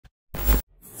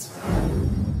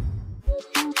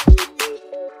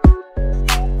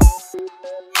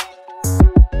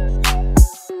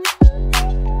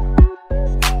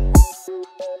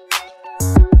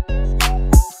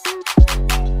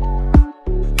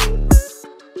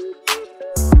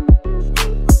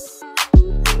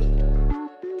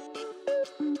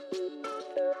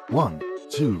1,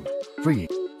 2, 3,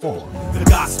 4. The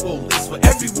gospel is for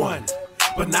everyone,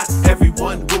 but not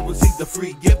everyone will receive the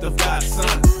free gift of God's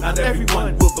Son. Not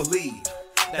everyone will believe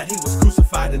that he was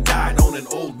crucified and died on an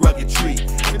old rugged tree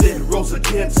and then rose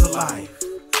again to life.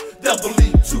 They'll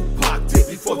believe Tupac did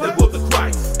before they will the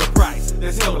Christ. The price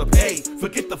there's hell to pay.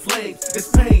 Forget the flames, it's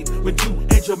pain when you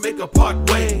and your maker part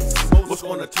ways. Most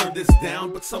gonna turn this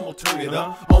down, but some will turn it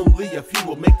up. Only a few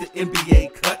will make the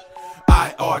NBA cut.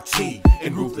 IRT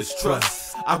and ruthless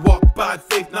trust. I walk by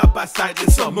faith, not by sight,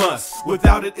 it's a must.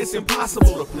 Without it, it's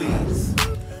impossible to please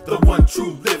the one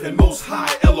true living most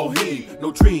high Elohim.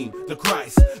 No dream, the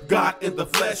Christ, God in the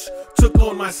flesh, took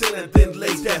on my sin and then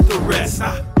laid death to rest.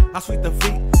 How sweet the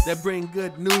feet that bring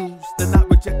good news, they're not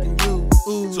rejecting you.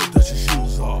 Ooh. So dust your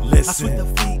shoes off. Listen. How sweet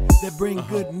the feet that bring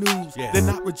good news, they're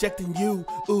not rejecting you.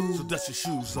 Ooh. So dust your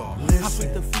shoes off. Listen. How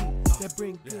sweet the feet that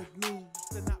bring good news,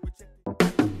 they're not rejecting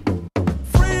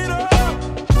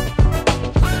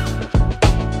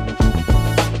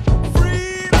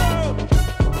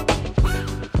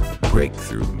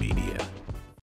Breakthrough Me.